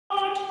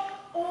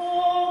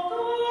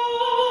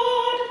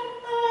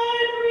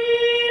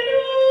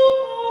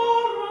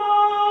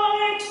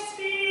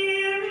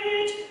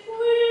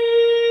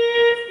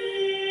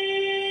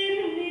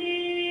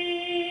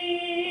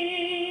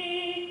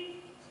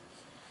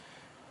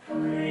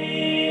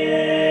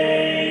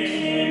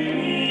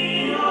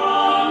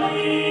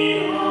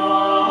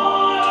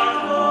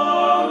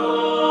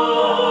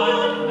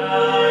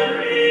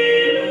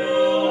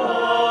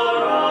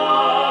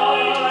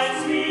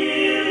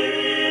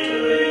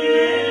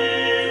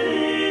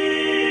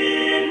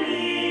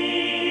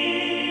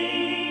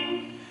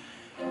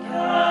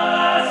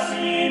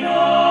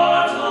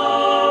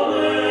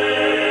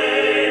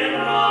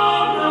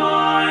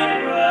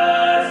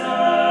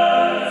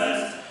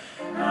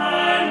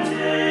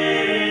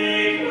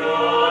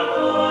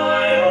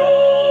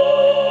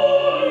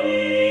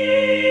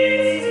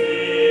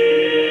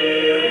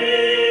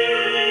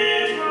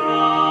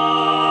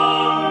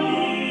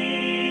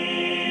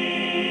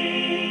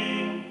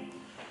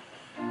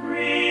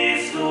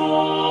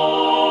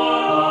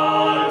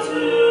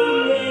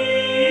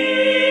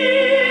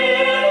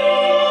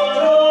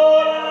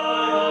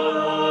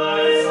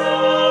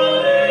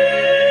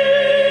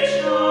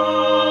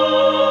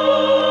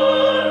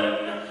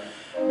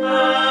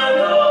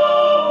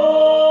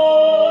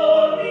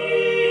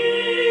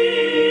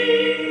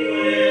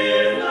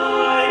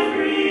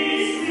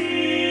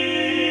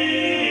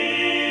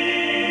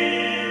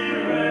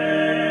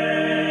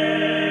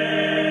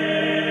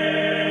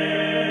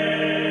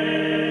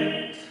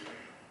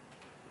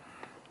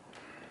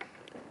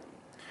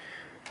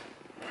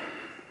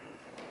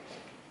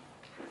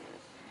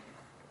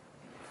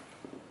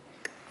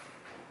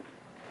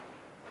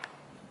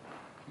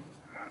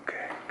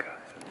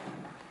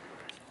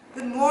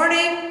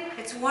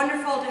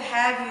wonderful to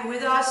have you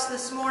with us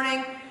this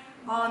morning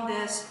on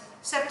this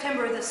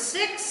September the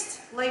 6th,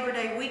 Labor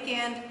Day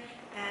weekend,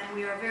 and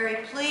we are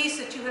very pleased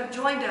that you have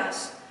joined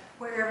us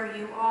wherever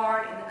you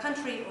are in the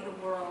country or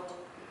the world.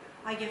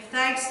 I give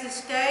thanks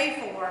this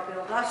day for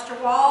Bill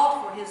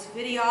Dusterwald for his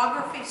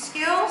videography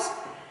skills,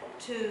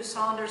 to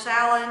Saunders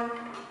Allen,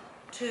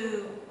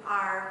 to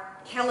our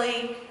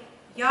Kelly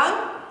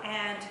Young,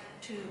 and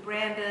to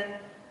Brandon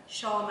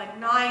Shaw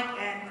McKnight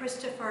and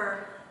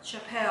Christopher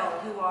Chappelle,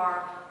 who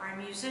are our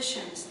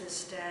musicians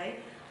this day.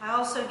 I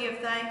also give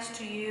thanks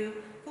to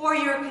you for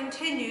your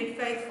continued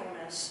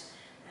faithfulness.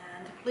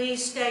 And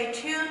please stay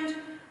tuned.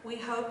 We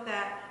hope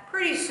that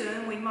pretty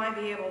soon we might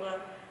be able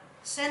to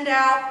send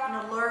out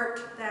an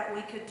alert that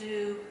we could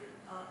do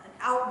an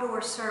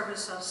outdoor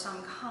service of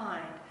some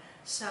kind.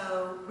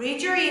 So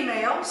read your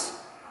emails.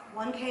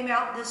 One came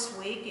out this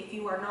week. If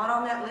you are not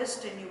on that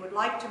list and you would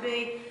like to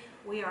be,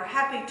 we are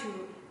happy to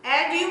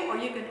add you, or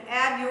you can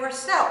add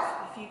yourself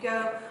if you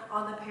go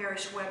on the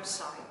parish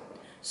website.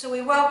 So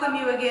we welcome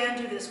you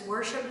again to this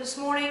worship this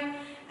morning,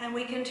 and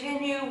we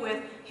continue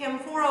with hymn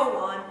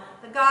 401,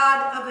 The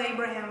God of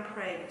Abraham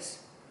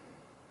Praise.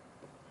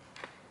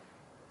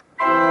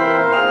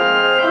 Oh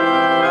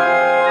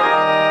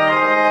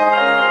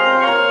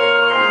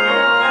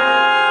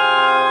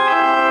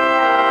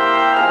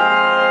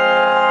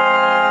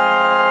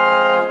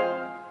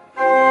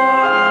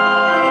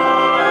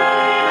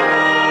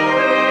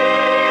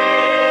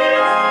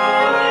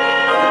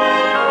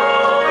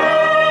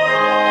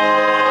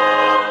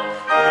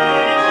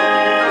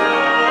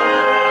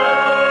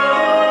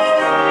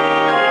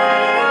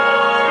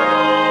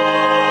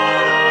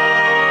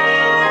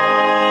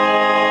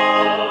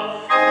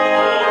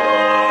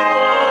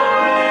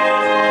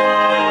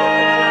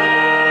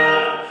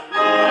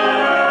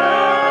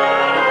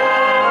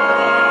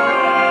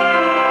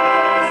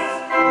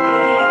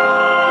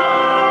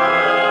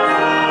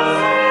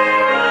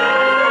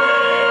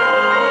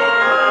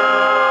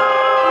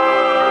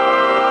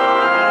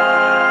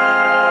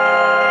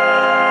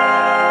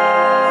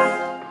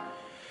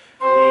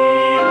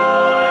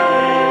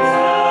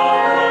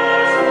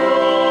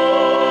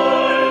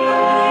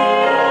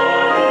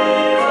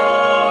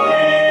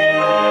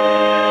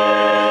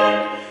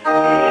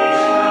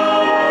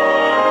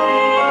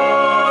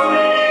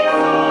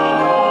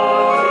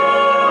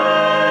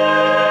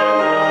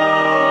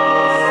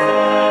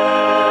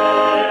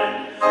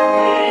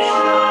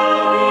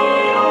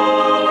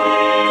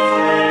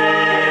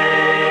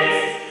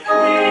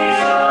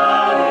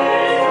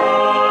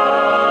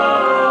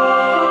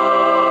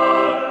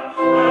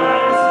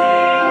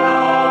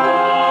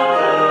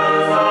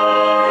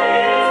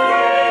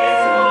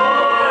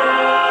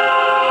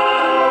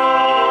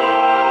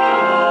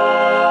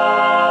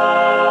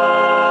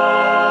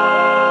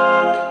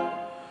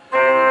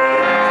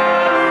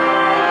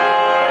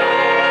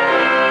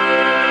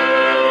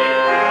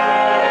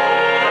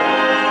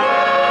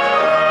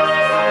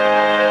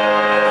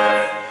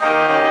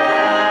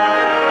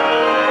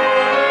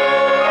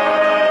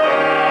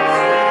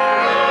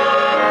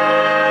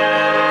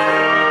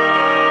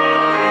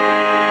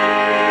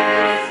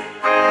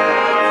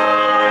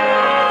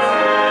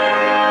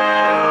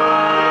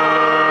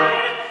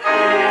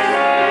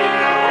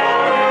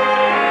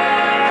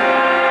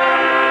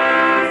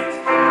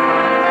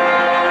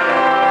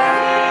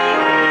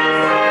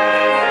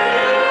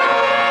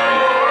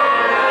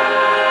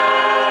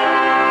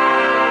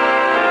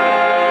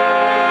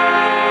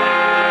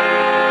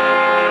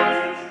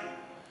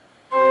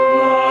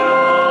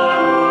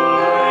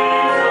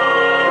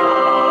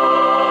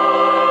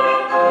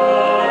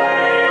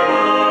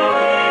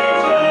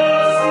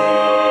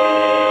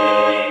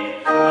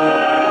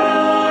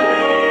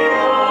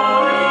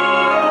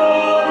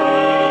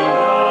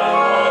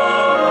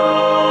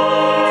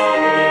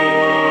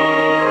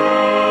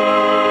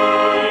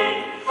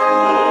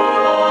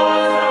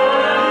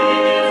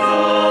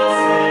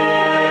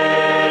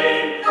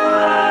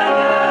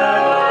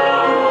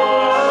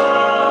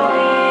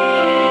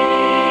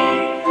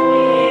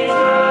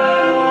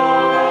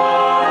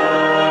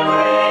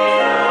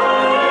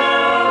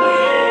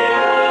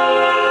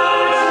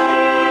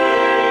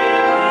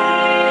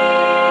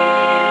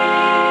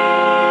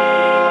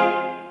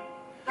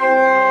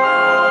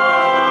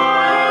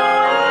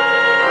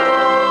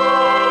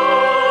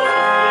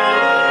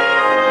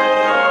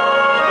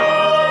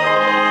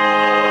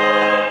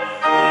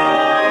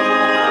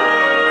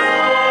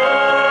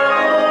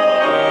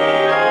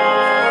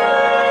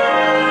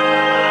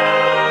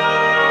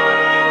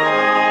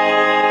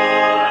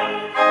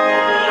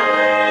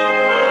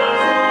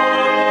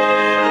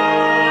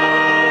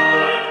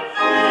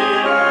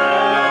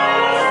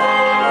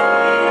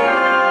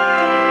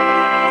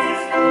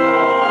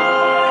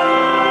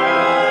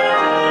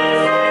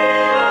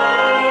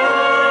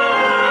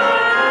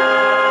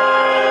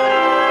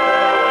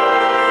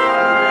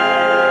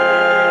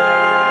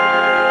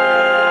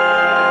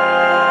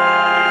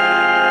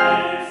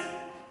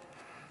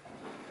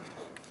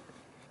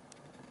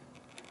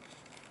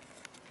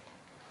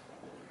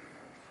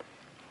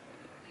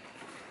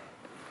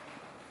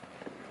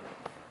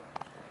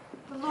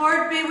The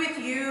Lord be with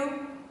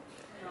you.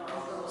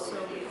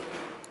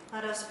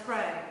 Let us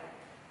pray.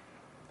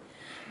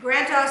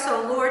 Grant us,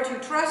 O Lord, to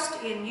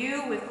trust in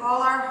you with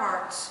all our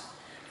hearts.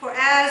 For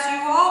as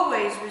you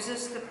always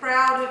resist the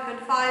proud who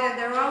confide in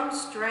their own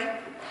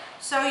strength,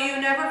 so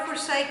you never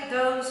forsake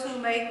those who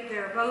make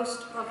their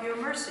boast of your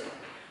mercy.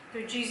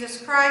 Through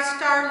Jesus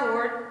Christ our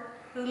Lord,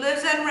 who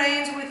lives and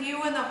reigns with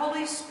you in the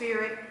Holy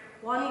Spirit,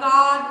 one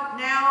God,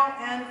 now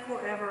and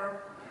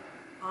forever.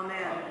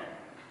 Amen.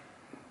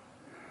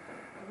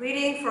 A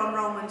reading from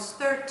Romans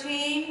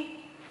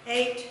 13,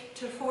 8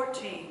 to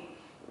 14.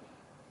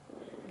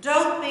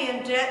 Don't be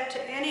in debt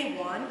to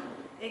anyone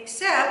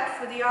except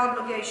for the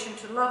obligation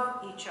to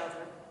love each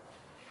other.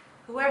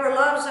 Whoever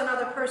loves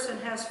another person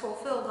has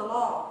fulfilled the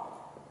law.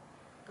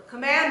 The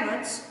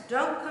commandments: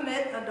 don't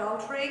commit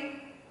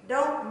adultery,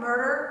 don't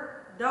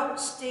murder, don't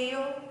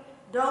steal,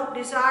 don't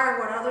desire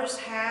what others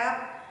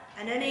have,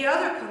 and any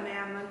other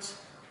commandments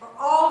are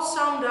all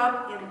summed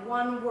up in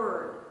one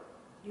word: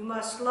 you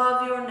must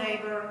love your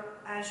neighbor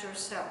as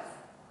yourself.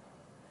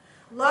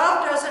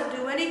 Love doesn't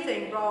do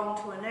anything wrong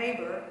to a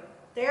neighbor.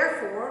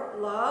 Therefore,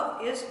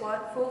 love is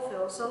what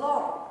fulfills the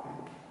law.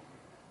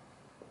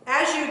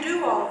 As you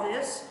do all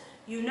this,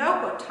 you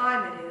know what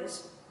time it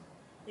is.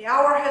 The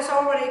hour has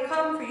already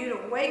come for you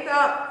to wake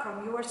up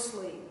from your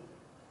sleep.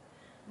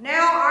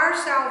 Now our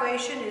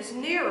salvation is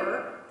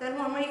nearer than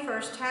when we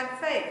first had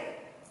faith.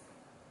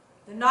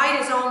 The night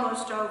is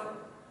almost over,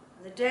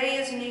 and the day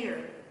is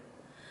near.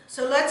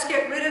 So let's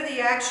get rid of the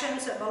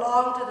actions that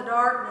belong to the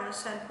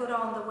darkness and put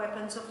on the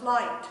weapons of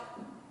light.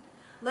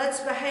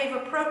 Let's behave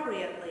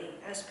appropriately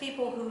as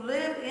people who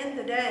live in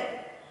the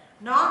day,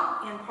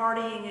 not in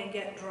partying and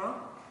get drunk,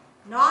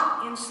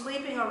 not in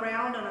sleeping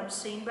around and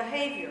obscene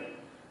behavior,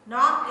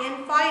 not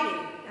in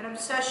fighting and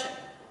obsession.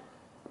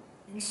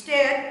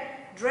 Instead,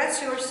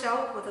 dress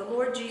yourself with the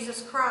Lord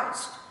Jesus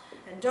Christ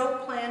and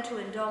don't plan to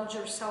indulge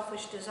your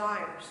selfish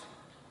desires.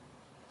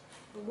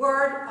 The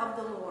word of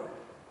the Lord.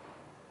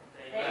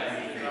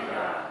 Thanks be to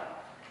God.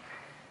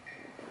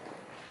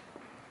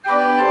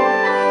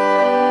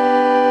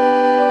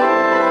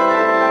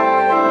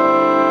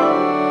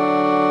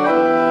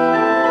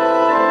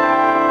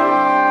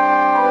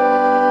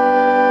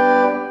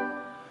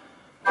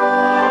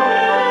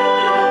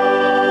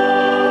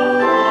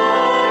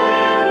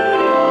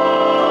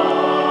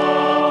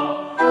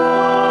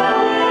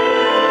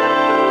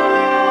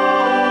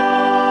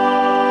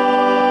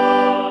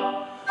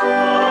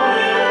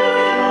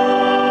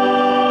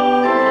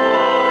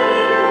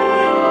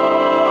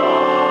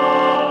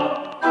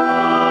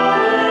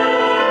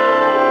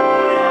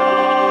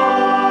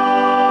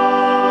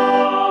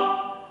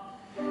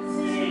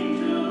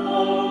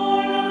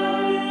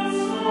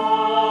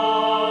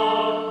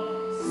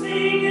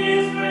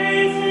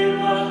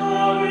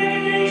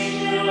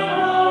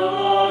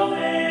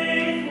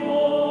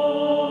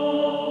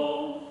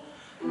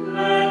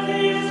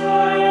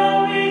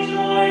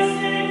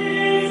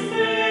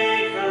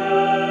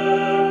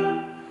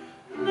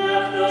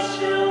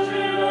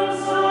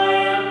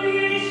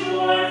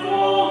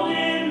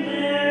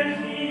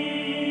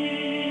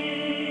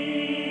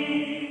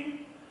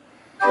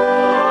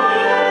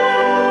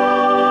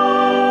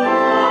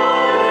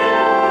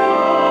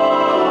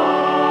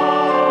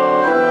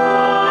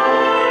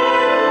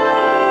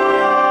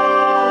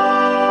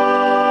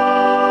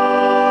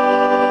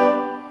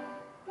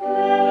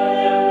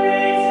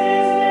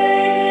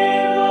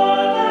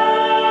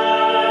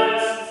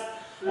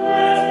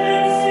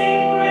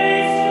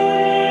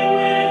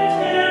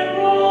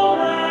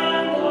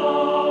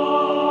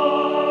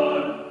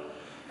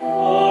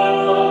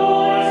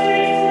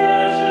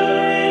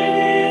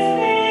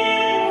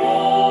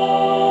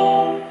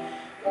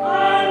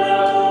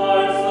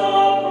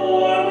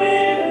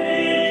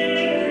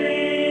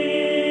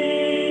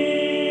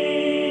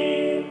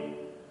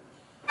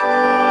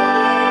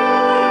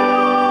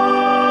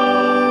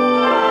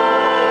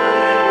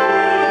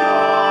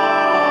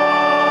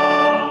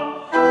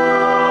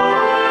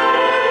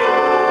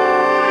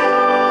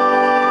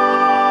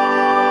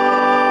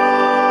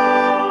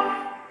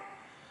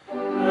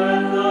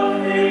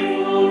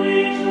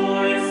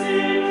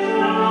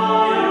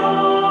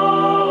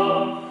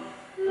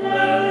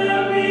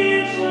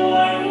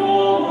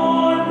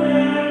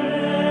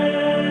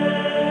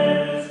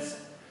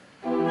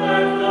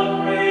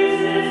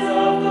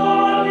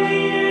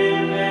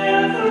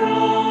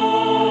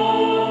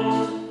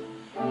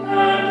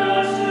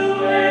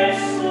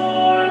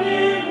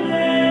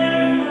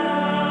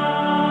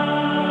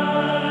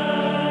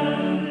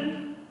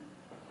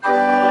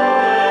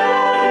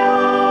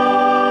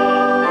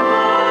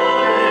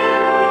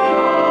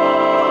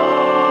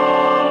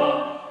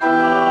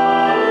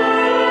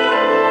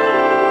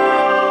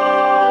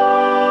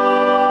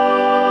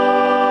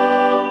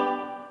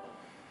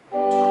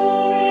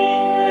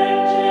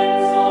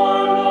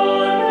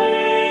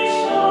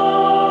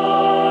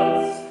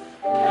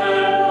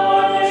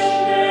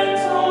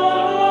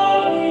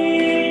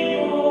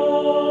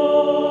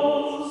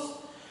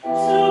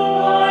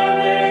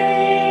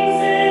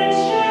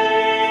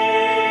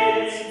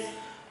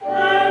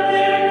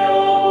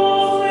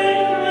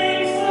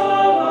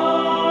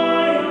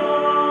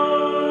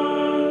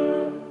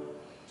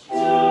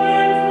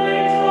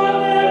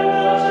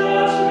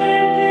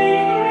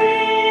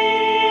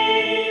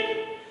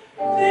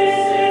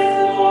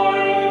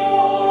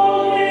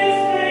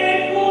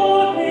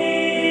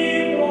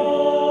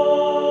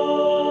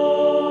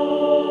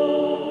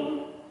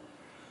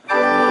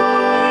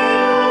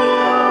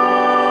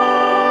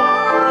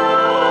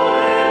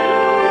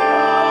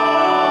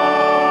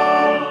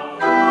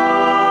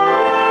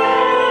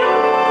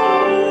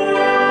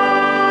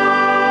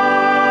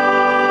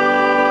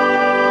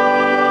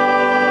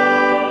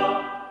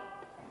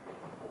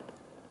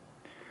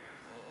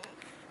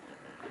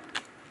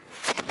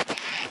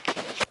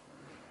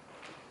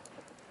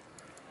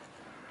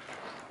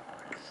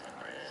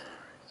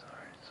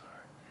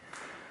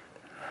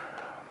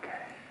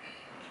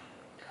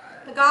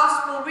 The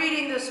gospel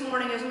reading this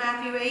morning is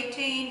Matthew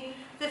 18,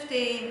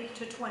 15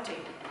 to 20.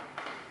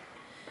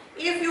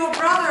 If your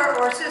brother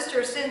or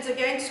sister sins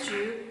against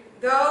you,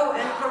 go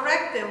and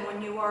correct them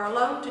when you are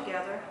alone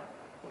together.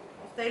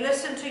 If they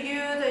listen to you,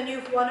 then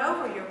you've won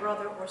over your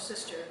brother or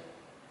sister.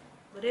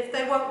 But if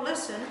they won't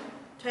listen,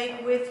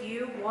 take with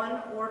you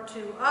one or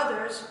two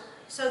others,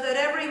 so that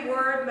every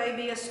word may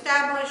be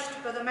established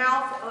by the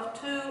mouth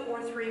of 2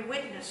 or 3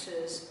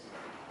 witnesses.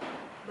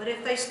 But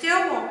if they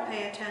still won't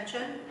pay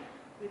attention,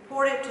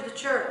 report it to the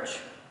church.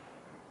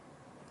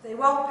 If they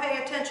won't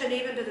pay attention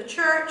even to the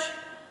church,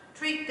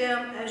 treat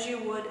them as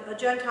you would a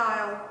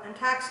Gentile and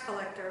tax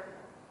collector.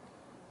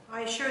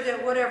 I assure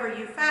that whatever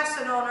you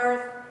fasten on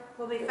earth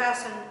will be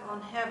fastened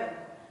on heaven,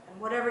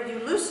 and whatever you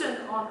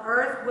loosen on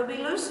earth will be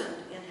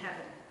loosened in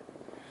heaven.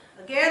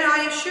 Again,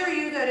 I assure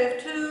you that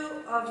if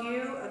 2 of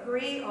you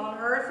agree on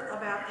earth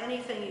about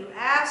anything you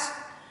ask,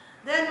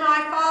 then my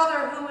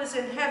Father who is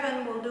in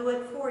heaven will do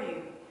it for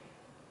you.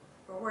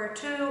 For where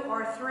 2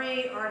 or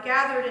 3 are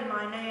gathered in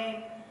my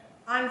name,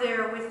 I'm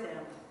there with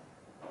them.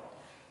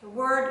 The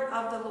word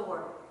of the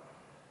Lord.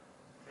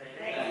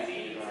 Thanks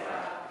be to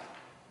God.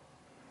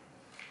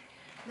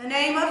 In the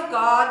name of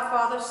God,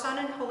 Father, Son,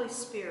 and Holy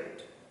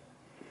Spirit.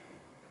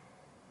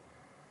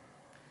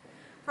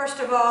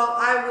 First of all,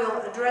 I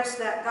will address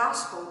that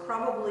gospel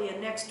probably in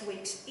next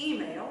week's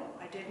email.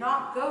 I did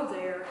not go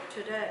there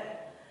today.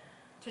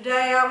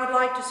 Today I would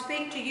like to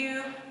speak to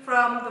you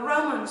from the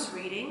Romans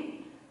reading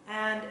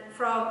and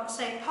from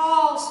St.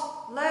 Paul's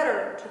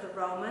letter to the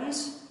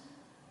Romans.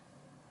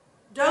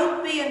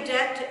 Don't be in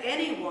debt to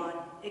anyone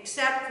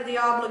except for the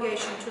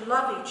obligation to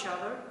love each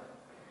other.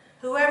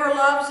 Whoever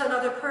loves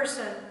another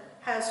person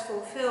has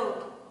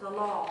fulfilled the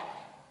law.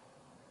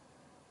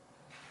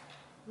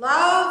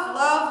 Love,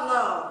 love,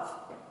 love.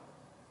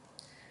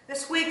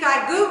 This week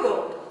I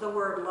Googled the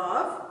word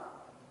love.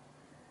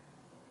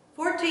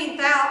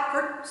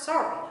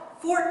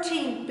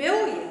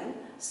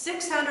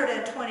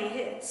 14,620,000,620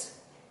 hits.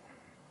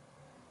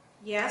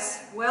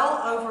 Yes, well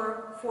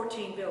over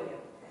 14 billion.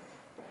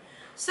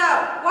 So,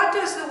 what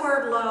does the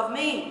word love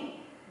mean,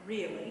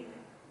 really?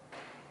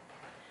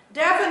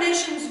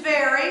 Definitions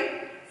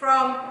vary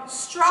from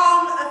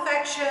strong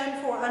affection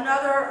for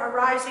another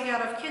arising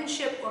out of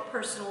kinship or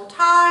personal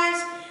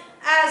ties,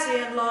 as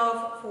in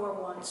love for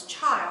one's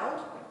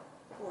child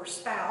or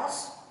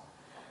spouse,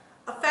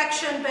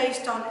 affection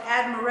based on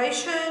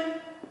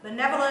admiration,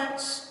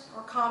 benevolence,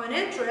 or common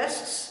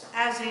interests,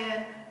 as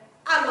in,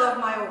 I love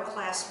my old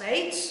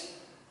classmates,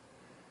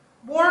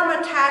 warm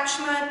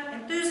attachment,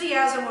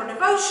 enthusiasm, or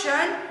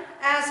devotion,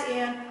 as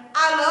in,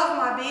 I love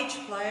my beach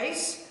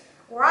place,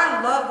 or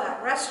I love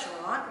that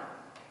restaurant.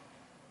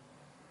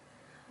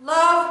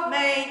 Love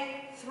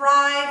may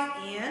thrive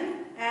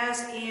in,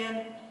 as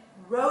in,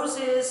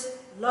 roses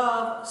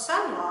love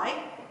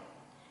sunlight,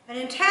 and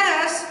in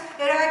tennis,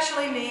 it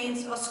actually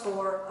means a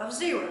score of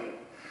 0.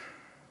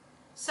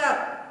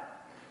 So,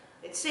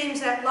 it seems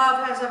that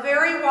love has a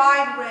very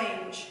wide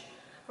range,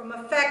 from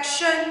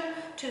affection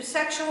to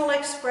sexual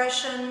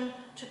expression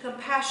to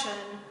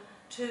compassion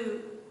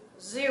to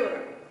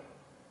 0.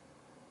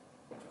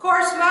 Of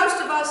course,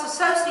 most of us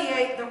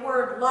associate the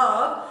word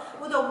love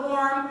with a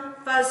warm,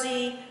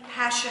 fuzzy,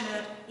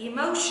 passionate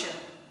emotion.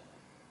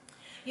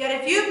 Yet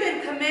if you've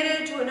been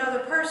committed to another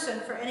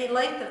person for any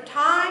length of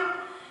time,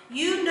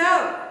 you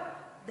know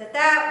that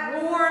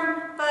that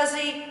warm,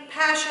 fuzzy,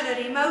 passionate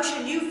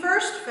emotion you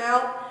first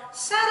felt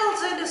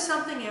settles into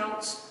something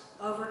else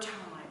over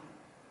time.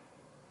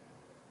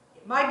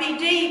 It might be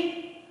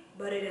deep,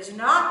 but it is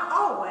not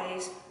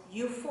always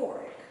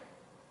euphoric.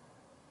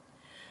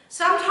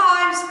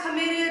 Sometimes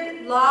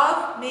committed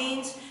love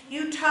means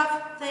you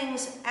tough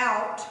things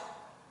out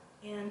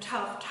in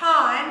tough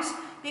times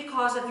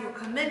because of your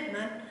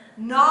commitment,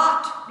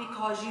 not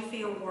because you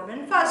feel warm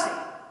and fuzzy,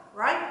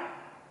 right?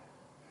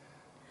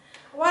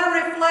 I want to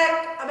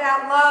reflect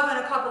about love in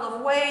a couple of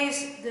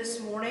ways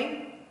this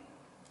morning.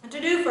 And to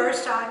do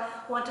first, I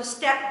want to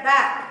step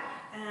back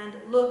and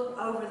look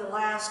over the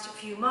last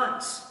few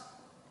months.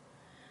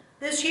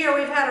 This year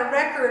we've had a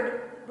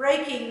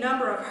record-breaking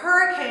number of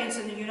hurricanes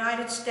in the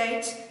United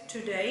States to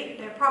date.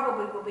 There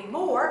probably will be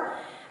more.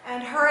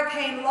 And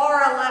Hurricane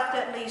Laurel left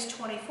at least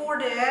 24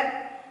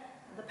 dead.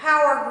 The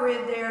power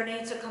grid there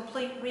needs a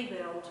complete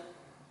rebuild.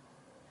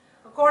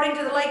 According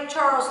to the Lake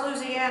Charles,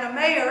 Louisiana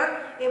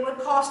mayor, it would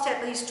cost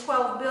at least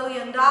 $12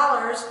 billion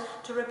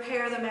to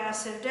repair the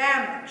massive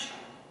damage.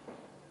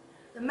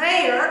 The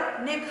mayor,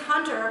 Nick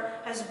Hunter,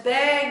 has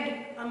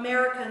begged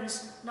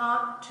Americans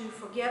not to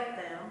forget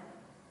them.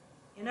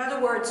 In other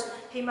words,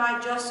 he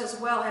might just as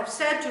well have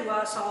said to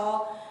us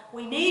all,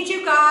 we need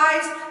you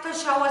guys to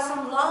show us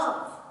some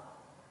love.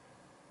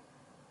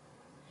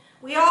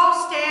 We all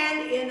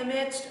stand in the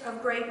midst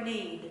of great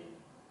need.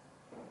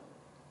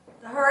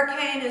 The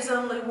hurricane is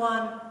only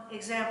one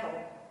example.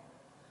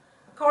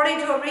 According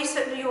to a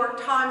recent New York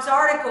Times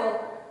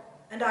article,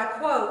 and I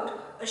quote,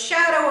 a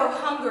shadow of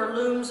hunger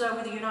looms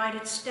over the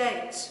United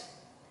States.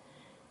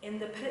 In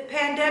the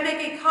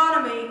pandemic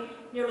economy,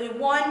 nearly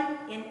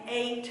 1 in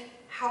 8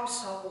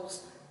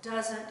 households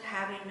doesn't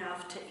have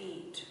enough to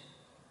eat.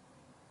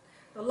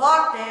 The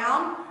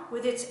lockdown,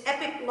 with its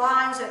epic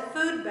lines at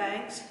food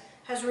banks,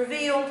 has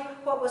revealed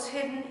what was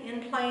hidden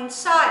in plain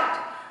sight,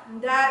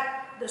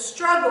 that the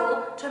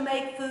struggle to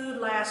make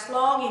food last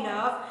long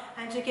enough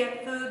and to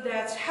get food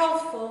that's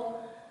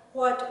healthful,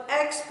 what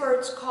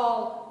experts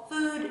call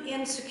food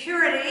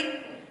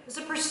insecurity, is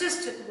a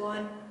persistent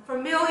one for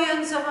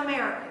millions of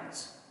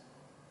Americans.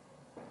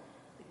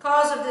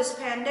 Because of this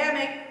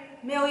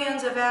pandemic,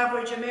 millions of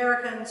average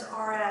Americans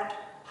are at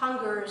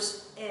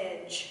hunger's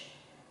edge.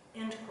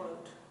 End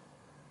quote.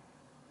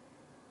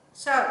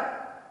 So,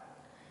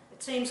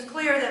 it seems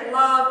clear that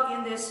love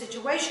in this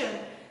situation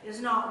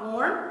is not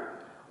warm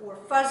or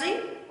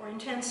fuzzy or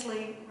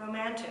intensely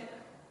romantic.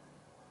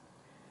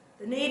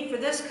 The need for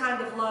this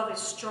kind of love is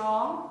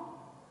strong,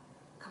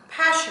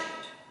 compassionate,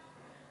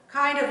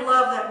 kind of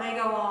love that may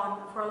go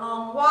on for a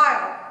long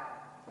while.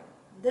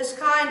 This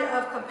kind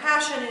of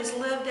compassion is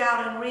lived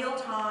out in real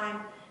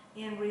time,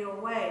 in real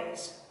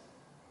ways.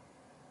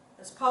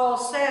 As Paul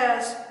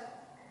says,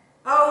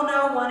 owe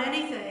no one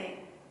anything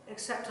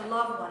except to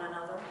love one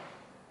another.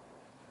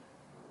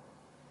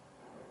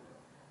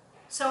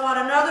 So on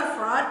another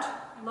front,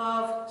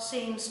 love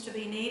seems to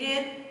be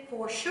needed,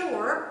 for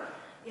sure,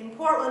 in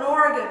Portland,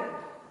 Oregon,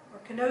 or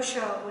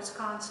Kenosha,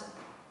 Wisconsin.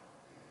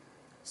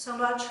 So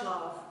much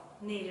love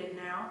needed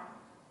now.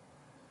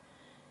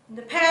 In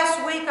the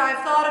past week,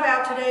 I've thought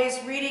about today's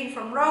reading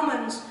from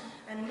Romans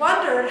and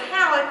wondered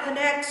how it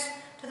connects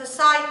to the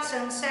sights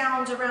and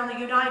sounds around the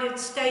United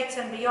States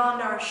and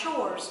beyond our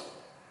shores.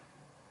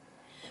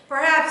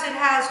 Perhaps it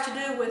has to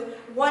do with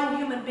one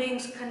human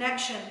being's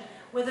connection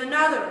with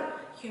another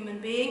human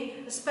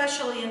being,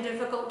 especially in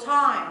difficult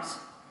times.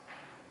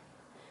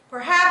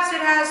 Perhaps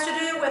it has to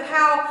do with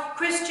how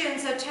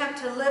Christians attempt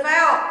to live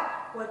out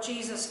what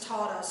Jesus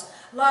taught us.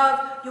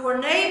 Love your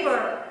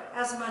neighbor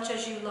as much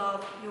as you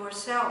love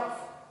yourself.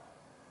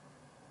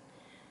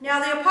 Now,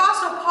 the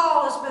Apostle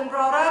Paul has been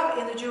brought up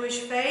in the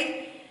Jewish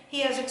faith. He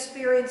has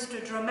experienced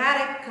a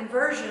dramatic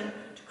conversion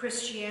to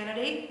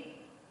Christianity.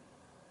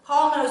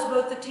 Paul knows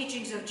both the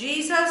teachings of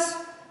Jesus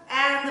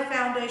and the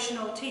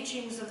foundational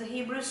teachings of the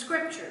Hebrew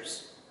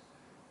Scriptures.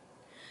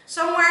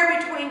 Somewhere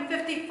between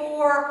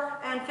 54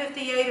 and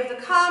 58 of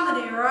the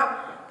Common Era,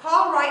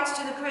 Paul writes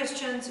to the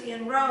Christians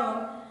in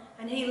Rome,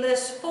 and he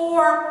lists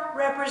 4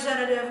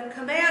 representative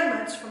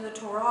commandments from the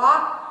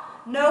Torah: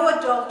 no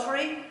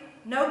adultery,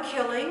 no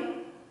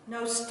killing,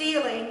 no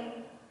stealing,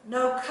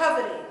 no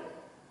coveting.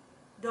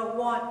 Don't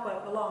want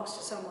what belongs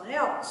to someone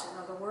else, in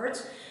other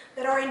words,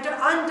 that are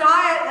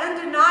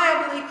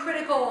undeniably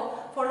critical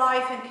for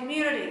life and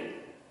community.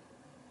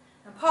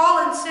 And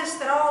Paul insists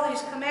that all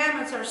these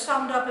commandments are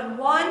summed up in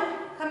one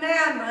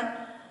commandment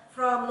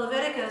from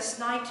Leviticus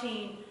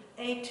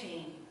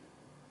 19:18.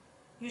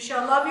 You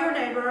shall love your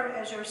neighbor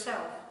as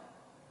yourself.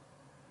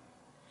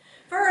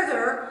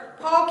 Further,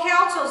 Paul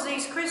counsels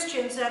these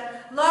Christians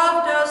that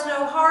love does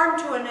no harm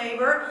to a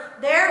neighbor,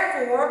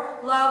 therefore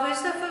love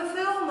is the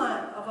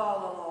fulfillment of all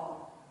the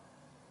law.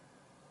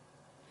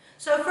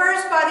 So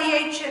first, by the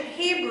ancient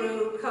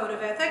Hebrew code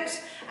of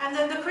ethics, and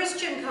then the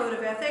Christian code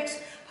of ethics,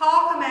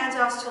 Paul commands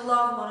us to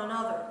love one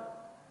another.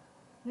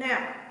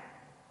 Now,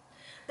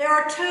 there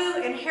are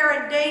 2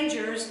 inherent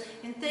dangers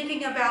in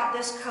thinking about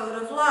this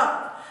code of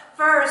love.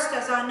 First,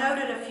 as I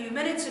noted a few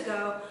minutes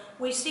ago,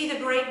 we see the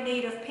great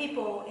need of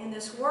people in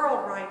this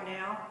world right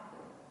now.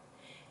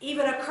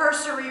 Even a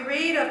cursory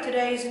read of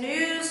today's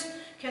news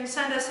can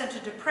send us into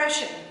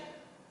depression.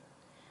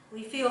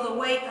 We feel the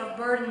weight of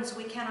burdens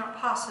we cannot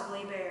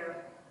possibly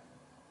bear.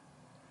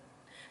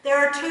 There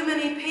are too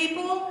many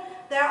people,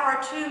 there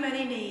are too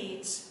many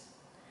needs.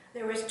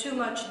 There is too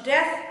much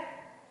death,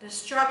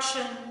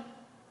 destruction,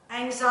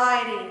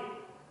 anxiety,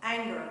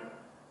 anger.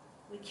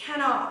 We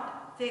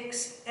cannot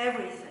fix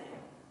everything.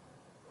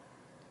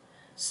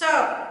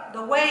 So,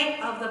 the weight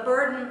of the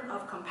burden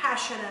of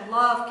compassion and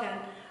love can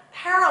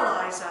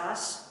paralyze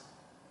us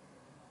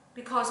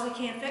because we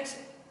can't fix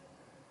it.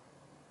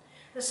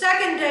 The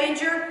second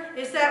danger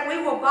is that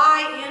we will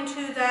buy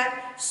into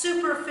that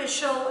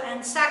superficial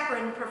and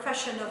saccharine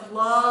profession of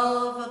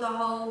love of the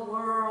whole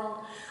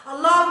world, a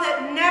love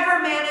that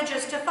never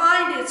manages to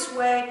find its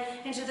way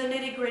into the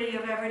nitty-gritty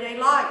of everyday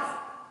life.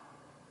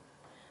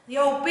 The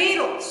old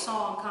Beatles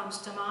song comes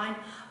to mind.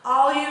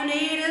 All you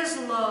need is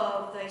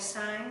love, they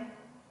sang.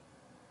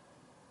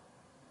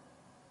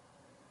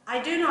 I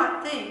do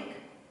not think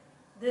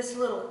this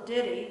little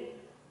ditty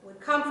would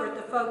comfort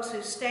the folks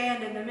who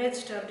stand in the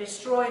midst of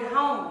destroyed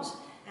homes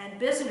and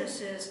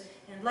businesses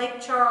in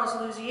Lake Charles,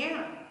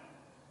 Louisiana.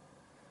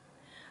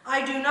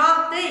 I do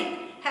not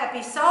think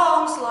happy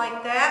songs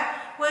like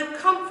that would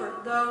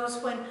comfort those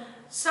when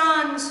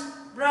sons,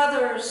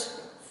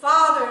 brothers,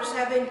 fathers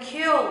have been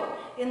killed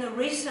in the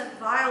recent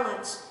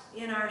violence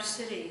in our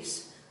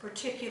cities,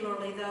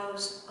 particularly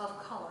those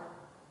of color.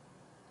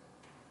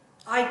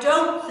 I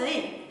don't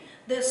think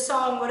this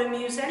song would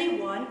amuse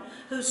anyone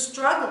who's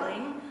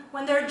struggling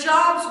when their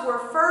jobs were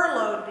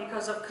furloughed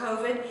because of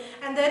COVID,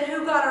 and then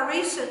who got a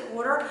recent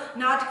order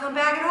not to come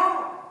back at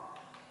all.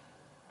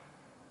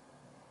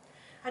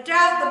 I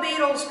doubt the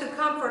Beatles could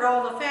comfort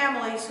all the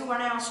families who are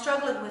now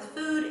struggling with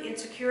food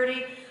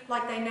insecurity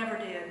like they never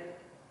did.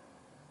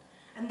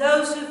 And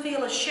those who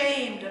feel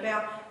ashamed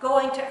about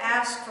going to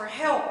ask for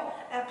help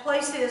at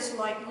places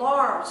like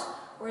Laurel's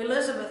or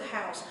Elizabeth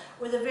House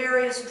or the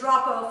various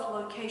drop-off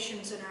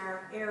locations in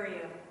our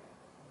area.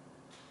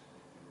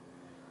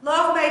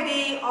 Love may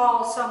be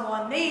all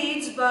someone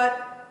needs,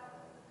 but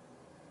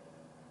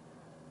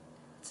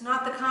it's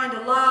not the kind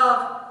of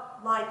love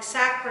like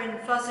saccharine,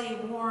 fuzzy,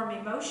 warm,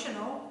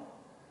 emotional.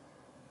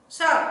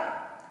 So,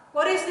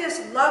 what is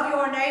this love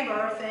your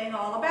neighbor thing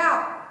all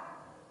about?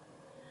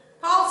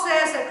 Paul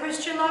says that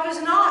Christian love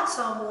is not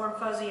some warm,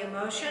 fuzzy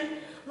emotion.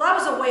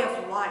 Love is a way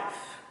of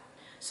life.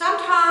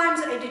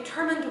 Sometimes a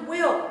determined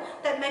will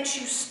that makes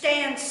you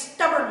stand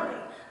stubbornly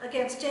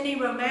against any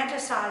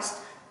romanticized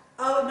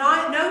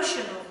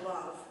notion of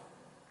love.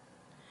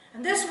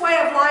 And this way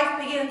of life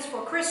begins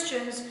for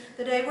Christians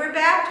the day we're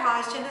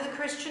baptized into the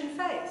Christian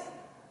faith.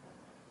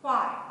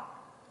 Why?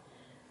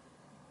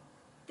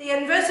 The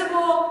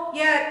invisible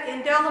yet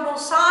indelible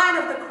sign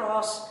of the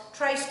cross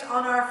traced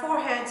on our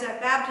foreheads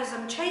at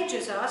baptism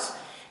changes us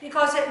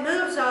because it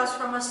moves us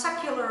from a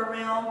secular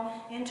realm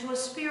into a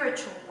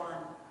spiritual one.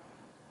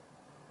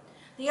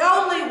 The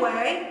only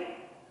way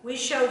we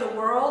show the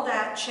world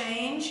that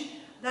change,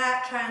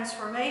 that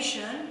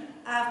transformation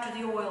after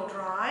the oil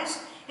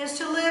dries, is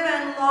to live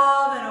and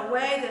love in a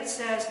way that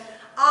says,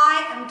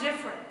 I am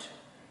different.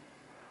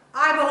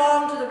 I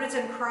belong to the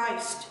risen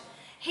Christ.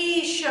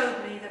 He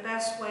showed me the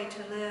best way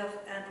to live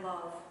and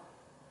love.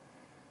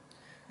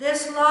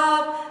 This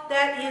love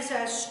that is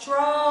as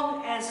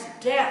strong as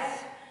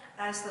death,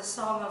 as the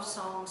Song of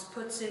Songs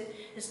puts it,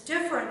 is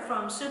different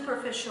from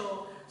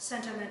superficial,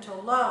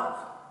 sentimental love.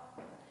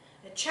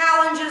 It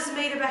challenges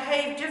me to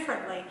behave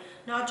differently,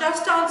 not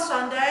just on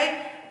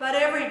Sunday, but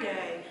every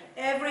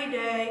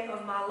day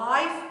of my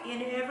life,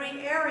 in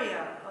every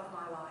area of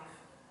my life.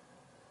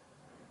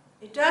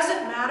 It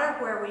doesn't matter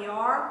where we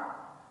are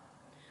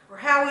or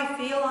how we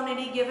feel on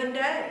any given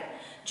day.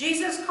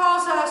 Jesus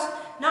calls us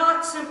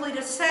not simply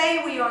to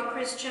say we are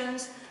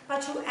Christians,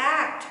 but to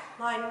act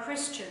like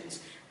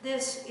Christians.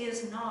 This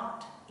is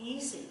not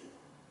easy.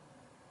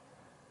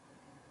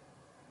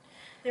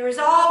 There is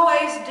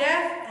always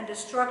death and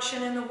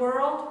destruction in the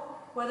world,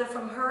 whether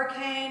from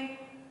hurricane,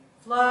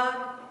 flood,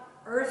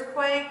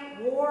 earthquake,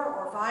 war,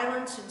 or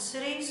violence in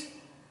cities.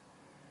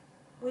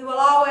 We will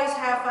always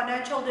have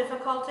financial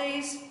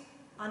difficulties,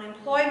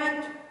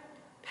 unemployment,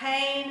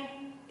 pain,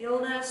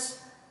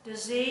 illness,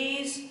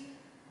 disease.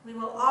 We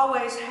will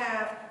always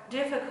have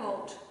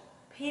difficult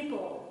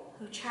people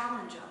who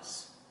challenge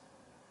us.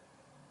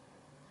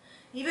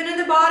 Even in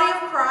the body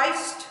of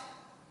Christ,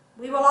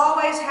 we will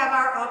always have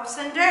our ups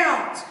and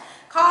downs,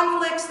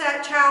 conflicts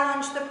that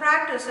challenge the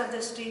practice of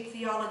this deep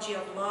theology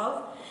of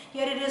love.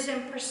 Yet it is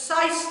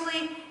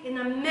precisely in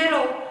the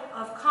middle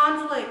of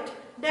conflict,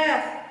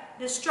 death,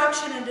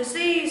 destruction, and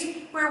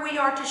disease where we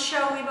are to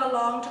show we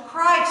belong to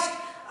Christ.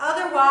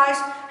 Otherwise,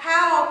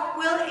 how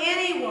will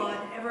anyone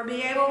ever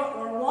be able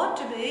or want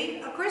to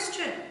be a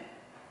Christian?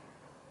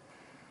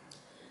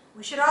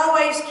 We should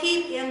always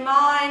keep in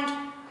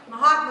mind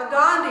Mahatma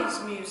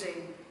Gandhi's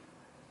musing.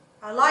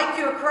 I like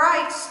your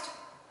Christ.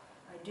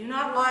 I do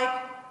not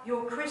like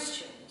your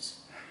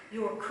Christians.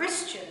 Your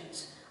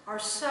Christians are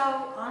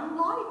so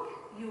unlike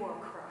your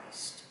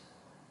Christ.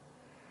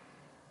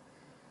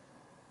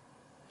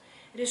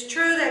 It is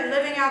true that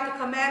living out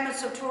the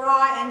commandments of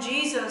Torah and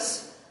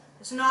Jesus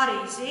is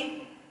not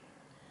easy.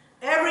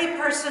 Every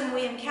person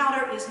we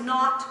encounter is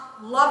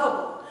not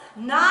lovable,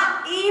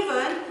 not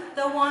even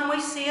the one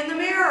we see in the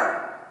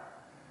mirror.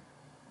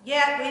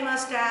 Yet we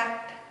must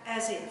act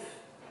as if.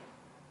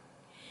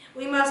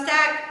 We must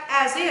act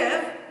as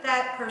if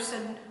that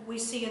person we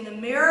see in the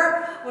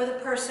mirror, or the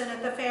person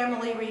at the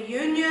family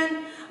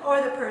reunion,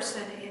 or the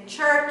person in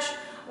church,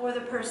 or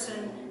the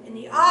person in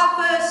the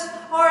office,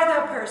 or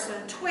the person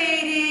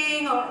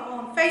tweeting or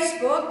on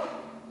Facebook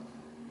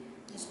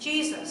is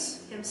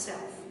Jesus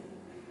himself.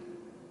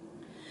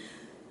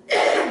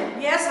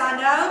 Yes, I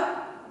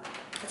know,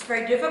 it's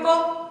very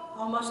difficult,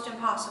 almost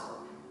impossible.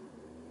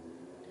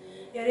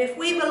 Yet if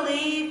we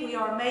believe we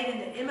are made in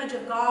the image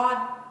of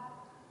God,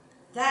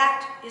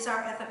 that is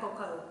our ethical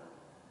code.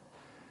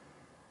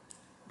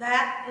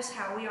 That is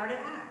how we are to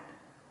act.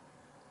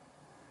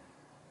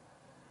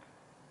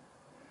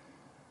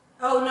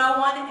 Owe no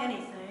one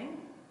anything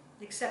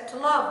except to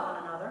love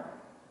one another.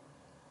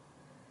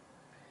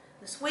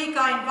 This week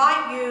I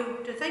invite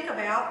you to think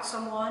about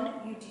someone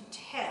you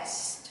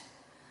detest,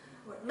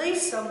 or at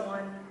least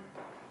someone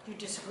you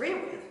disagree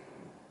with.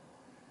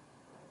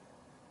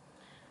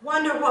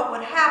 Wonder what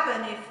would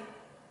happen if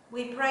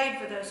we prayed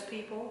for those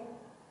people.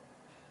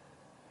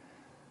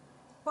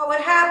 What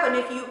would happen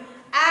if you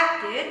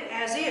acted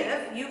as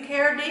if you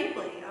care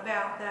deeply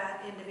about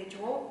that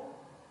individual?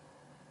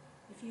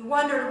 If you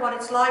wondered what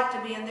it's like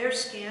to be in their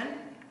skin?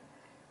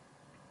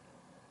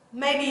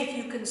 Maybe if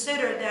you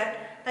considered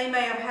that they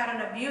may have had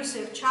an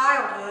abusive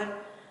childhood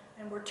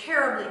and were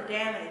terribly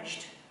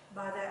damaged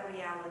by that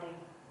reality.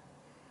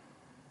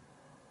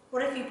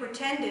 What if you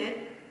pretended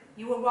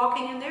you were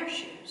walking in their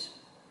shoes?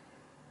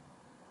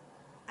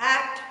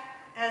 Act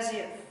as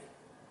if.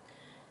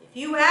 If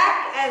you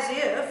act as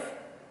if,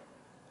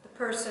 the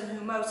person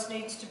who most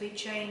needs to be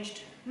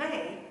changed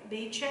may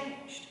be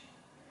changed,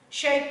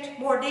 shaped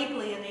more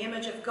deeply in the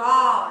image of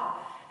God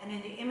and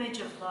in the image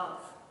of love.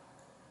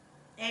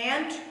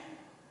 And,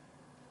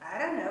 I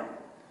don't know,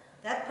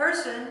 that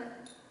person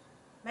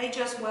may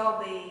just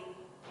well be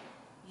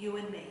you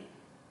and me.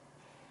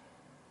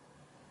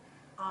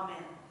 Amen.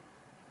 Amen.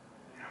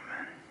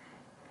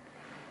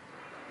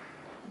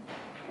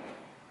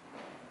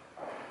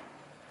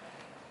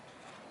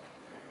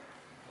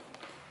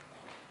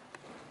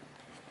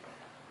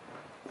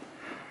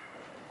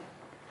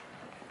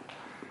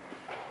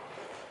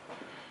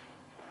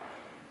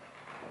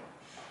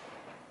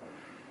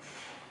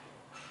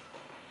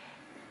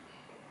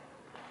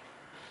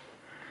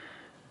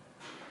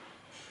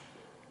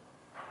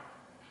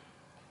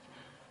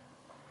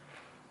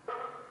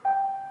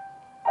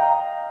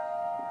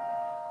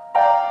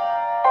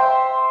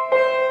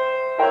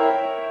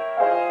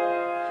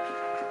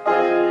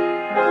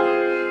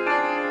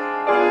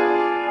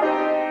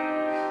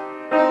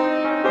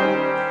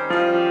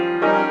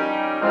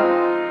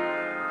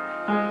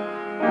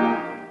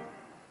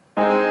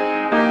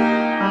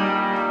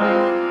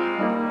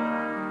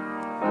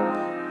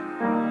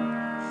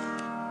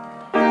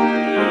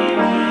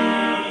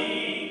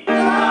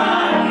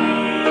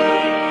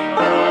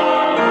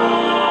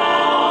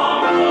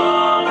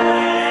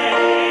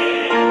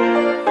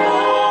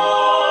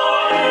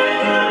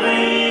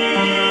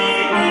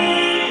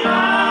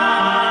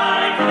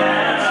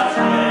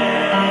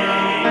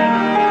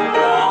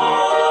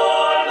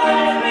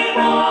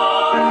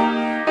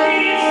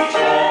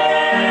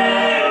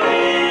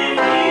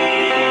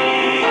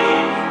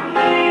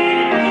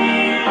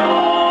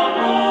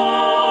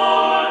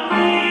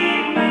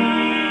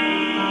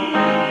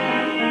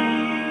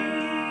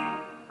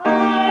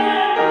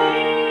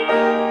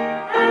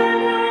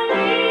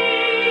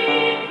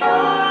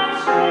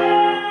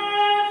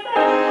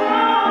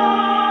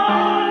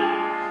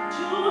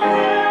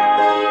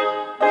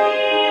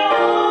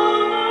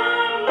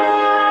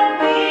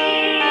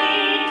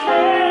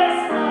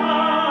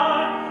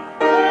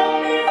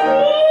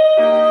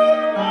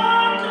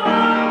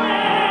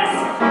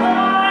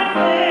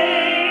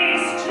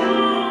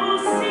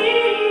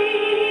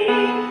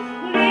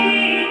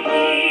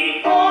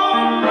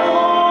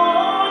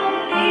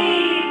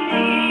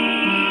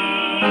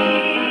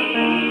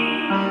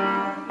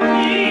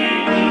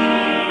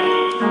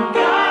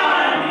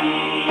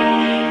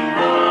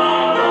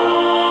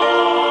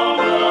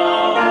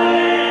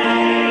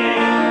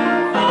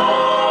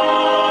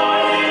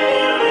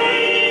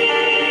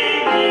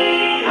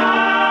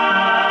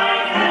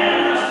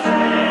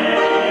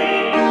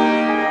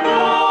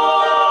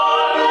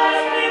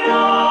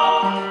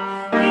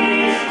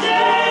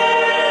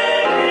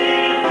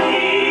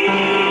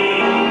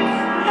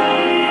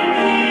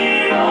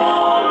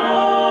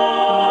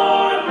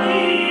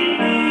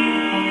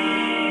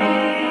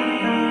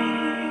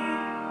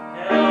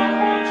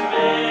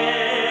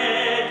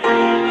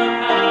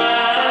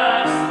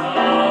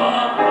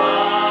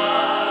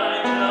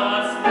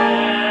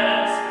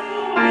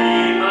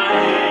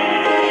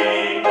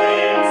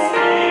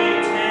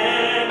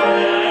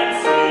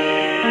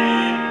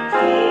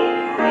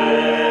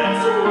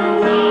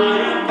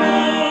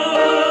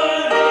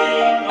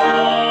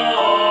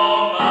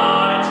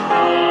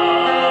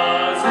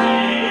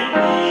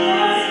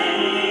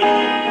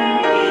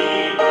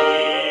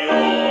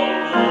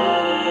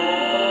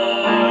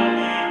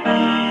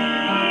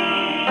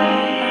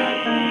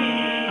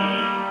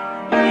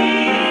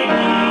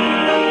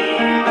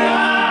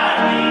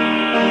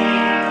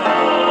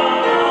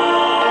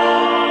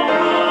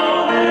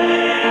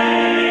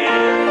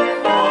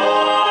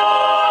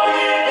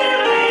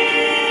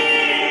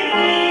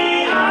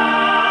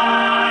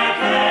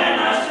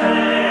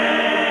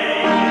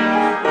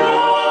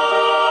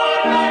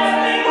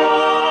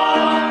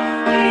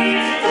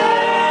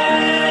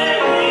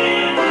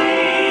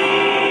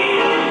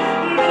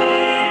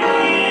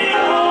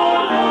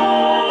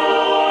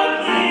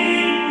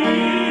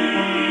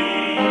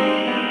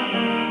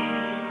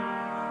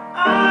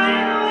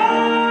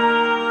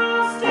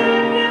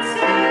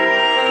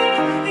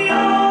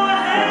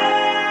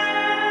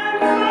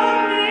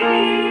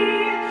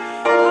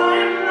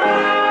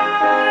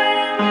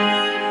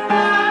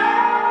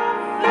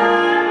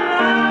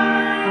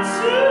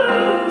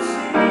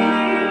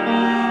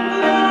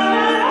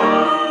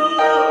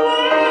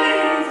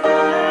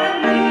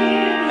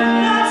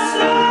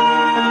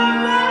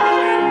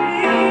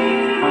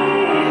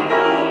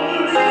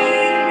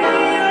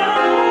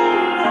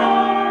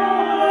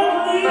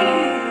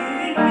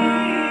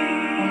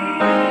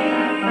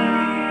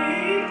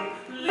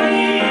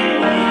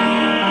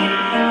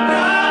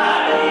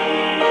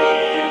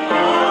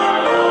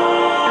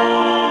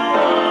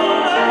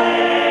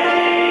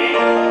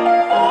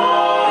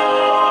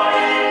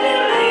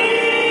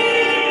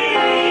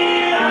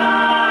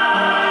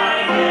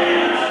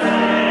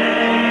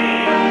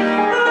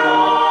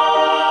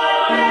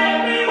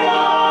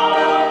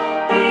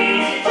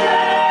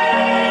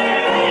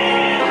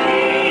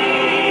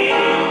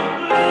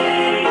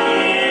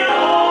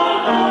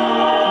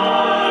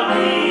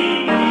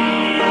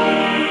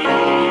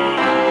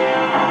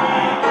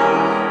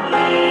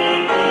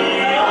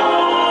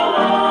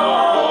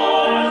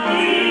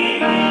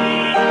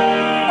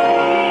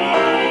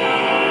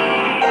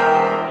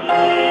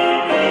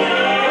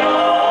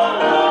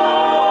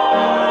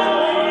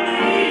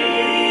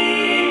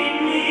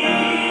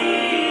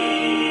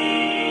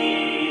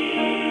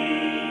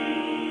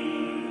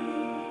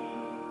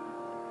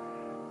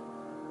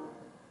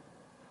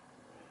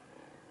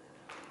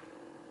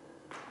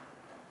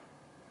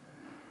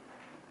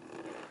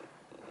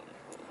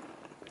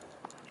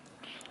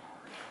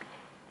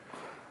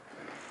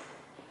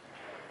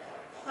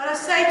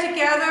 say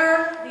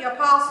together the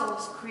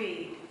Apostles'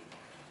 Creed.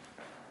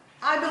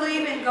 I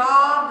believe in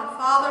God, the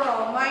Father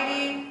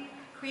Almighty,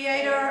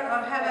 creator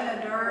of heaven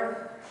and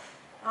earth.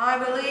 I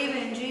believe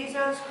in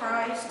Jesus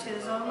Christ,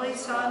 his only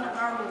Son,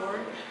 our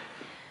Lord.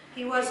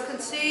 He was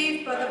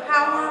conceived by the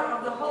power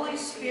of the Holy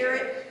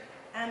Spirit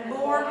and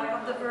born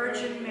of the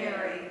Virgin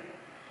Mary.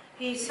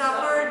 He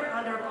suffered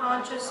under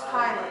Pontius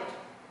Pilate,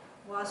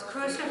 was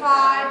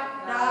crucified,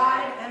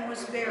 died, and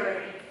was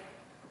buried.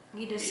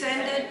 He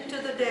descended to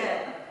the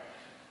dead.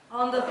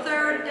 On the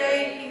third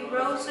day he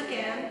rose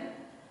again.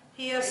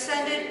 He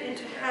ascended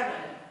into heaven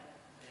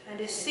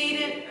and is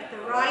seated at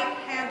the right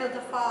hand of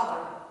the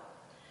Father.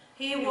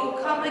 He will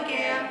come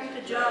again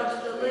to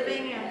judge the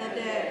living and the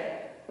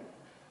dead.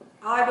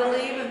 I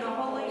believe in the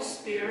Holy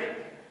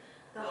Spirit,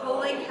 the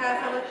Holy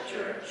Catholic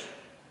Church,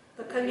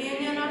 the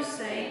communion of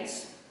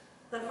saints,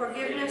 the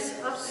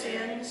forgiveness of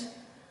sins,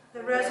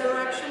 the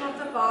resurrection of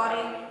the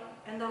body,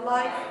 and the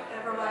life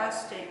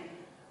everlasting.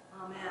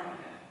 Amen.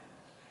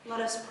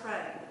 Let us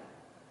pray.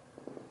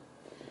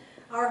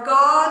 Our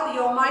God,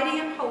 the Almighty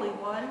and Holy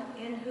One,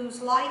 in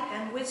whose light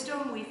and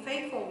wisdom we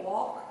faithful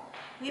walk,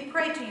 we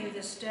pray to you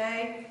this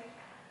day.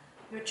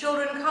 Your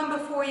children come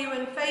before you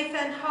in faith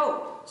and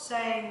hope,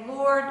 saying,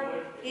 Lord,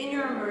 in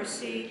your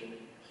mercy,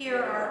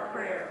 hear our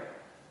prayer.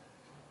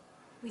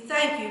 We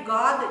thank you,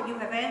 God, that you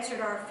have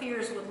answered our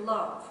fears with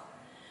love.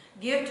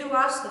 Give to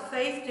us the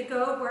faith to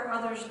go where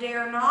others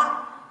dare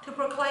not, to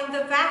proclaim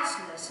the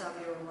vastness of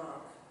your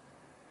love.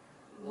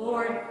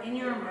 Lord, in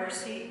your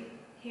mercy,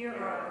 hear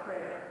our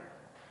prayer.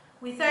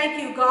 We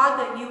thank you, God,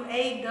 that you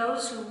aid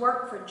those who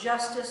work for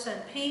justice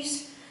and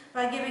peace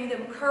by giving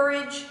them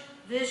courage,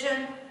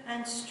 vision,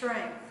 and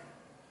strength.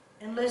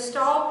 Enlist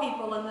all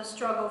people in the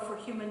struggle for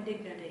human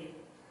dignity.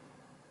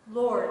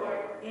 Lord,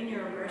 in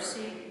your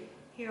mercy,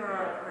 hear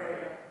our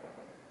prayer.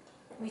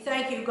 We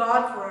thank you,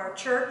 God, for our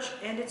church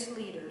and its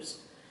leaders.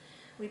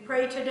 We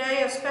pray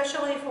today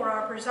especially for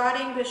our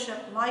presiding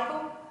Bishop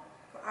Michael,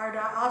 for our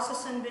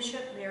diocesan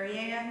Bishop Mary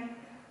Ann,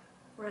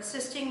 for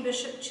assisting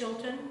Bishop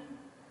Chilton,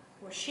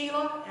 for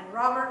Sheila and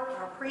Robert,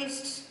 our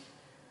priests,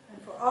 and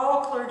for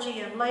all clergy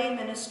and lay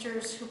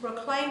ministers who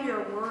proclaim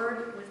your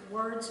word with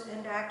words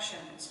and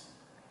actions.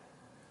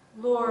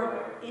 Lord,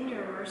 in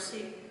your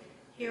mercy,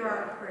 hear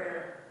our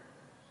prayer.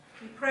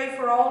 We pray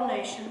for all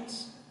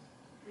nations.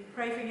 We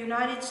pray for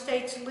United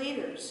States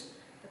leaders,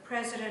 the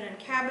President and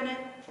Cabinet,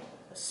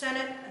 the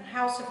Senate and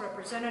House of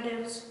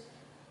Representatives,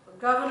 for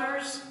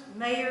governors,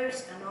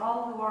 mayors, and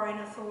all who are in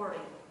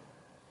authority.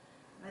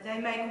 May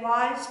they make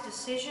wise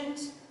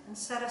decisions and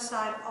set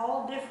aside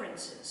all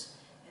differences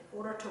in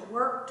order to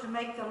work to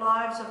make the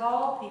lives of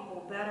all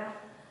people better,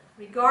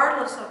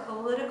 regardless of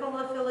political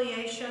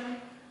affiliation,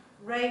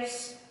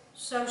 race,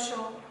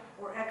 social,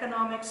 or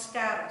economic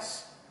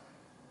status.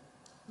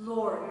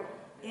 Lord,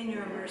 in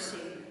your mercy,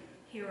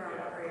 hear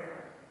our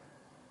prayer.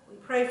 We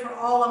pray for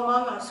all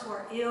among us who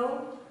are ill,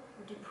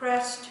 or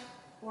depressed,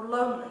 or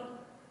lonely.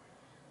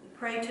 We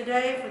pray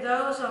today for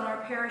those on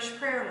our parish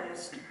prayer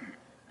list: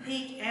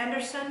 Pete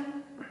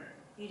Anderson,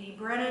 Edie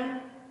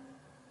Brennan,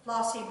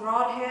 Flossie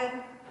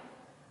Broadhead,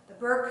 the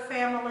Burke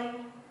family,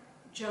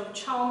 Joe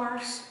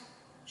Chalmers,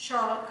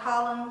 Charlotte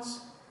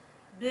Collins,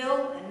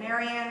 Bill and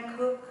Marianne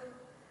Cook,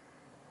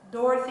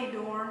 Dorothy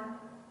Dorn,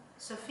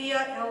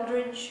 Sophia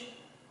Eldridge,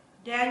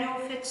 Daniel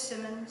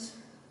Fitzsimmons,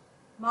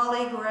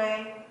 Molly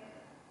Gray,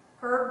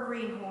 Herb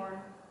Greenhorn,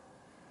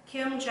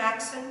 Kim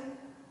Jackson,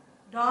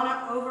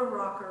 Donna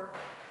Overrocker,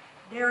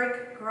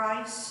 Derek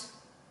Grice,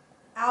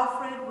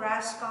 Alfred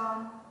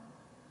Rascon,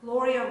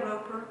 Gloria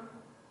Roper,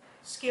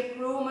 Skip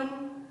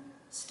Ruhlman,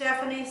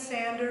 Stephanie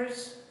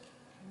Sanders,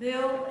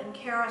 Bill and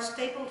Kara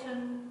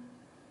Stapleton,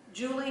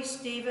 Julie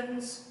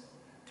Stevens,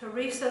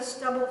 Teresa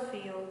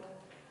Stubblefield,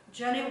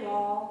 Jenny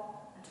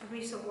Wall, and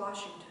Teresa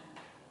Washington.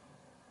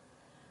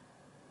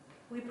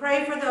 We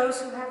pray for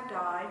those who have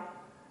died.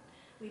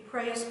 We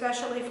pray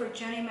especially for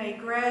Jenny Mae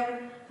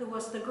Gregg, who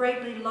was the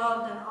greatly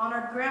loved and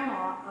honored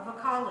grandma of a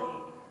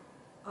colleague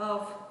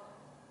of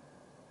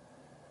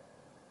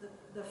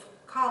the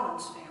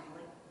Collins family.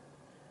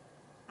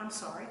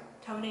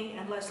 Tony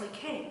and Leslie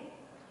King.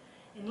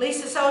 In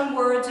Lisa's own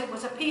words, it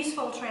was a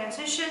peaceful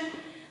transition,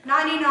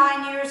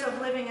 99 years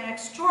of living an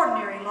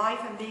extraordinary life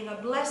and being a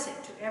blessing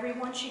to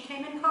everyone she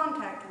came in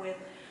contact with.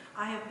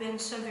 I have been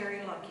so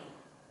very lucky.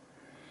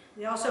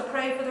 We also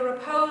pray for the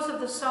repose of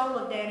the soul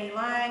of Danny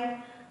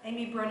Lang,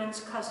 Amy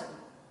Brennan's cousin.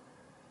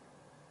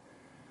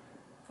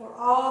 For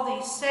all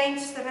these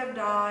saints that have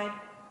died,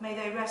 may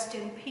they rest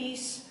in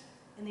peace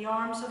in the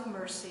arms of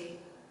mercy.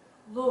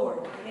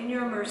 Lord, in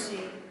your mercy,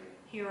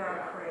 hear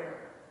our prayer.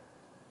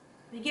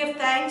 We give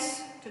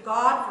thanks to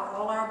God for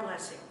all our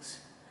blessings.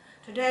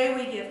 Today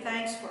we give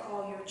thanks for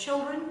all your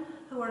children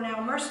who are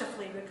now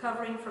mercifully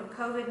recovering from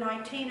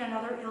COVID-19 and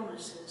other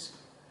illnesses.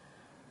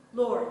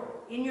 Lord,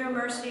 in your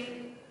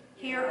mercy,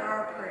 hear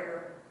our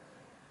prayer.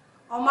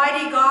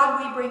 Almighty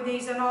God, we bring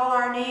these and all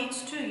our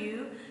needs to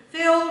you,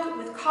 filled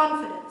with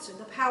confidence in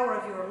the power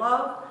of your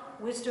love,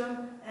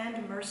 wisdom,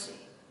 and mercy.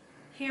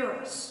 Hear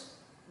us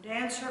and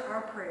answer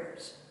our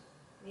prayers.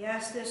 We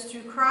ask this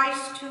through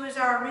Christ, who is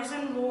our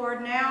risen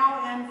Lord,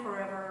 now and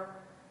forever.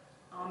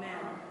 Amen.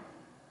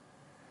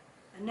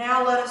 And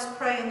now let us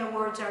pray in the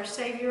words our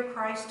Savior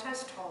Christ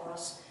has taught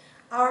us.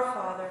 Our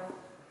Father,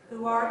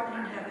 who art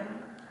in heaven,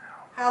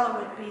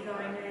 hallowed be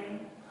thy name.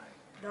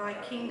 Thy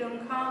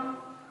kingdom come,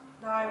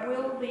 thy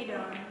will be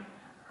done,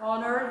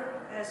 on earth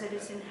as it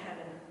is in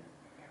heaven.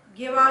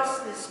 Give us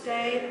this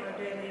day our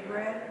daily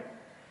bread,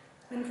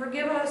 and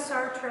forgive us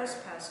our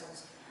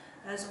trespasses,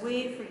 as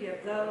we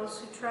forgive those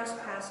who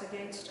trespass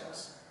against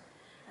us.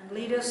 And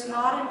lead us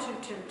not into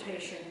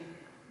temptation,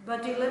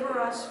 but deliver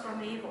us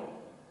from evil.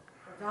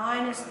 For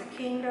thine is the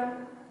kingdom,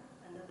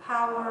 and the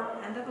power,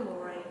 and the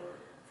glory,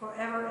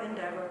 forever and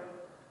ever.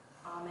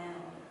 Amen.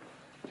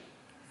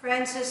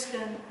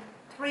 Franciscan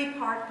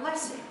three-part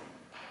blessing.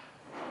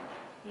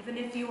 Even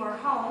if you are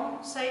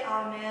home, say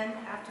amen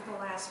after the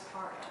last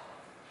part.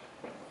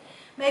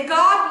 May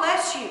God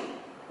bless you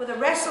with a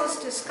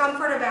restless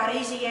discomfort about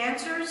easy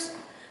answers,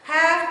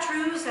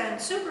 half-truths, and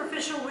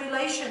superficial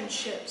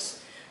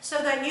relationships, so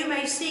that you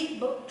may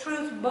seek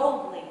truth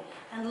boldly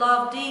and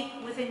love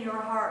deep within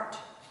your heart.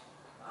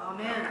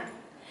 Amen.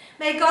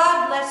 May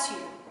God bless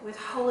you with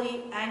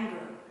holy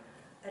anger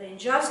at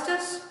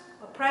injustice,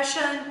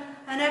 oppression,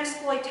 and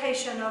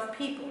exploitation of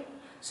people,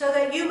 so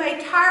that you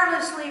may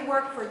tirelessly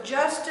work for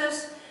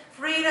justice,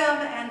 freedom,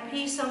 and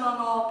peace among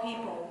all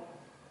people.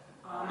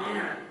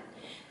 Amen.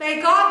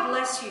 May God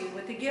bless you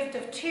with the gift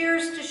of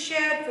tears to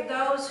shed for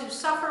those who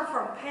suffer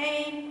from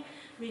pain,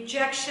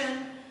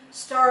 rejection,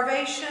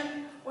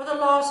 starvation, or the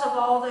loss of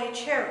all they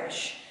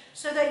cherish,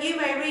 so that you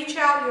may reach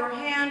out your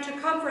hand to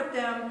comfort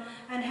them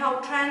and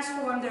help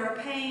transform their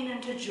pain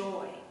into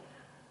joy.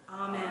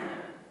 Amen.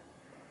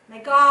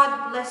 May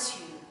God bless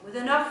you with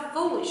enough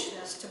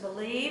foolishness to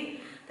believe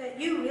that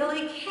you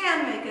really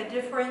can make a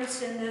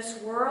difference in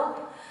this world,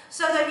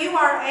 so that you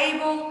are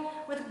able,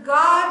 with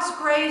God's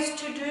grace,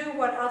 to do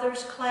what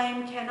others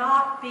claim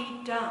cannot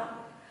be done.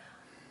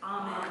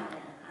 Amen.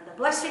 And the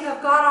blessing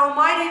of God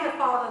Almighty, the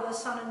Father, the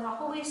Son, and the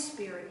Holy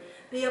Spirit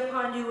be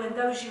upon you and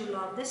those you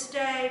love this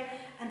day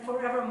and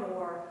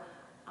forevermore.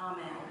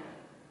 Amen.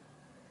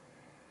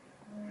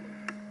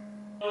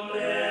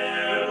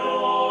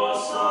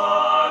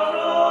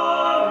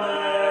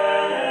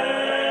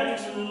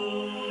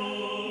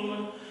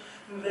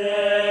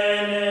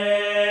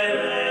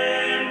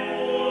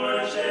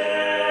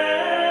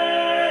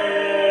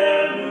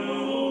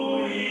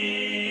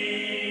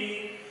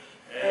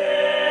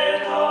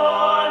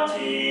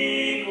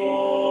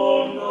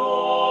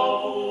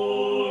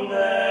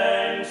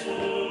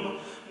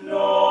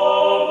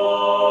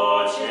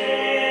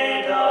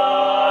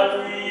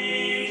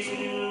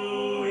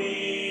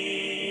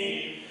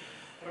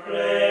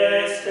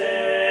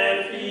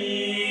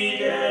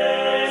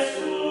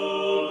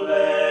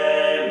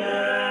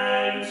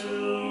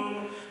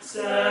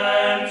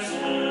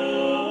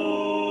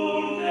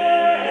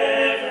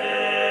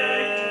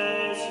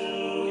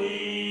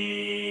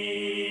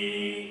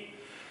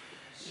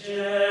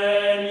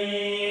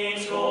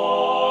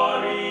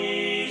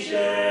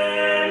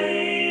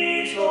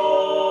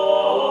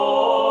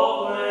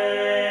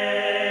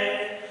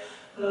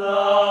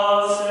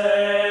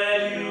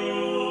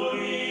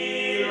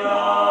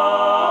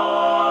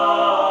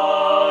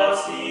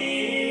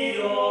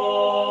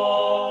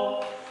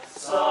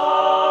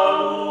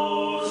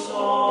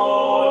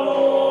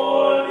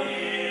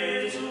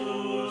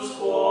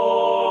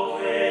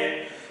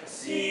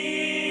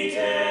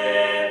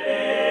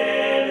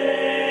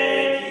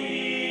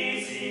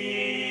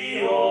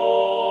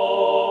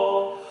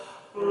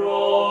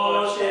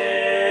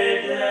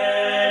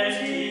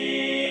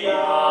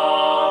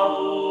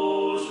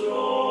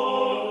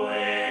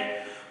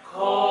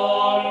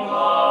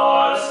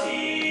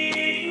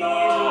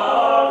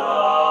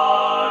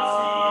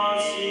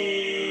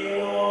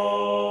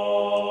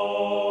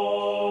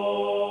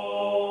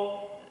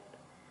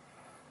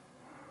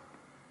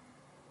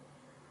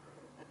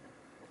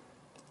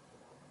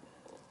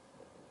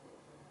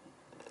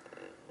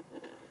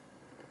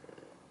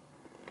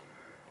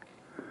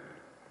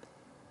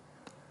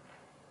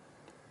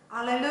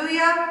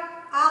 Alleluia,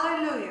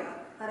 alleluia.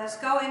 Let us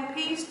go in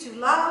peace to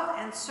love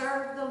and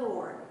serve the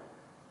Lord.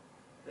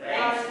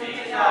 Thanks be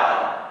to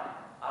God.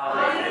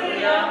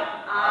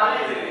 Alleluia,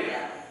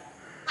 alleluia.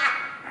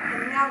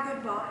 And now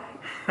goodbye.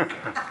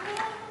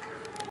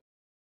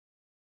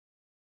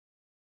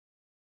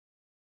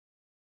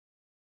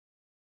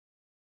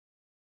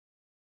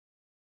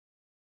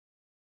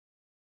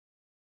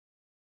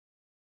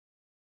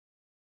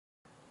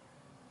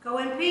 Go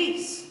in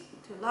peace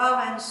to love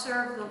and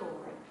serve the Lord.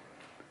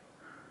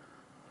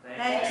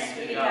 Thanks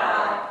be to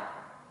God.